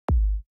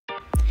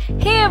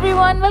Hey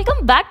everyone,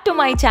 welcome back to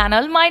my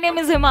channel. My name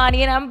is Himani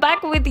and I'm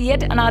back with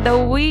yet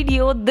another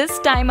video. This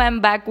time I'm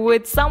back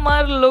with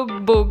summer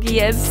lookbook.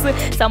 Yes,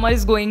 summer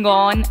is going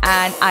on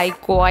and I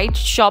quite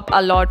shop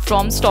a lot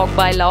from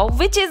StalkBuyLove,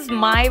 which is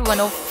my one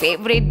of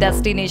favorite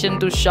destination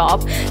to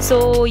shop.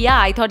 So yeah,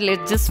 I thought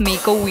let's just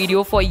make a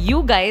video for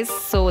you guys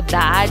so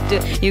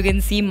that you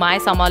can see my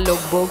summer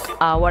lookbook,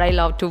 what I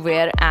love to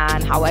wear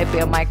and how I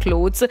pair my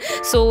clothes.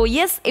 So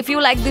yes, if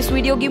you like this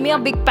video, give me a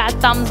big fat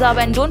thumbs up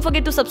and don't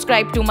forget to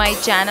subscribe to my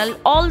channel.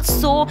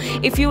 Also,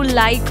 if you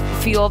like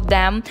few of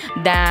them,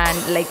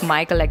 then like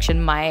my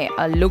collection, my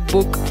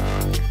lookbook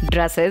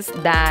dresses,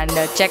 then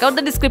check out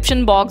the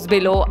description box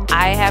below.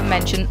 I have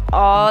mentioned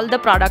all the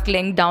product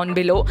link down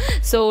below,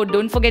 so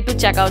don't forget to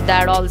check out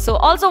that.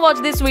 Also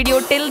watch this video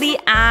till the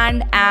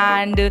end,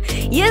 and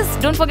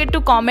yes, don't forget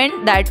to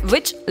comment that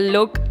which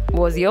look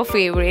was your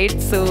favorite.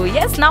 So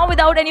yes, now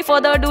without any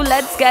further ado,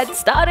 let's get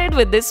started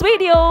with this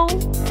video.